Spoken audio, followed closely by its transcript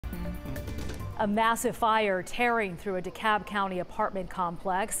A massive fire tearing through a DeKalb County apartment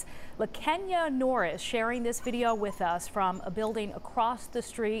complex. LaKenya Norris sharing this video with us from a building across the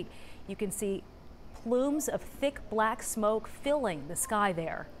street. You can see plumes of thick black smoke filling the sky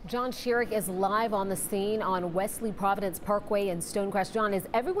there. John Sherrick is live on the scene on Wesley Providence Parkway in Stonecrest. John, is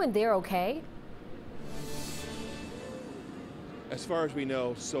everyone there okay? As far as we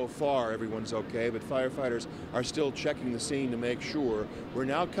know, so far everyone's okay, but firefighters are still checking the scene to make sure. We're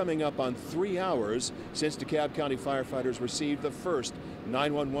now coming up on 3 hours since DeKalb County firefighters received the first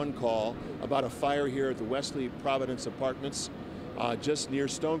 911 call about a fire here at the Wesley Providence Apartments just near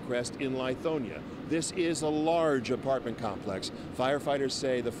Stonecrest in Lithonia. This is a large apartment complex. Firefighters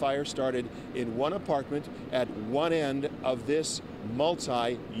say the fire started in one apartment at one end of this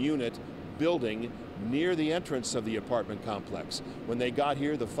multi-unit building near the entrance of the apartment complex. When they got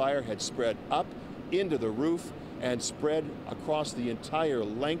here, the fire had spread up into the roof and spread across the entire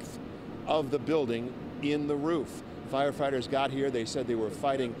length of the building in the roof. Firefighters got here, they said they were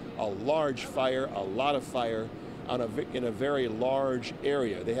fighting a large fire, a lot of fire in a very large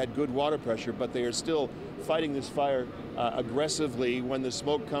area. They had good water pressure, but they are still fighting this fire aggressively. When the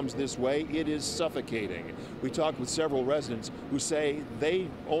smoke comes this way, it is suffocating. We talked with several residents who say they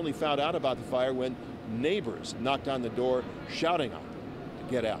only found out about the fire when neighbors knocked on the door shouting on them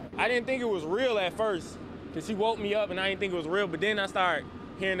to get out. I didn't think it was real at first because she woke me up and I didn't think it was real, but then I started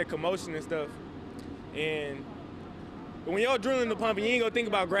hearing the commotion and stuff. And when you're drilling the pump, you ain't gonna think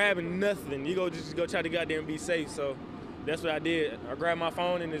about grabbing nothing. You just go try to goddamn be safe. So that's what I did. I grabbed my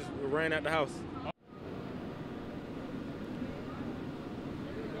phone and just ran out the house.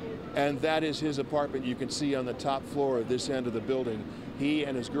 And that is his apartment. You can see on the top floor of this end of the building. He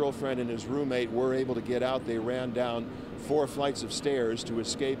and his girlfriend and his roommate were able to get out. They ran down 4 flights of stairs to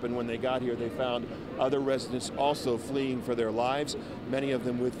escape, and when they got here, they found other residents also fleeing for their lives, many of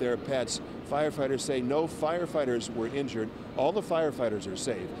them with their pets. Firefighters say no firefighters were injured. All the firefighters are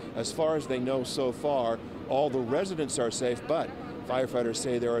safe. As far as they know so far, all the residents are safe, but firefighters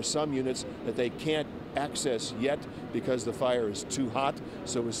say there are some units that they can't access yet because the fire is too hot.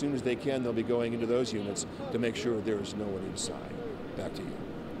 So as soon as they can, they'll be going into those units to make sure there is no one inside. Back to you.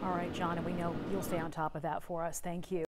 All right, John, and we know you'll stay on top of that for us. Thank you.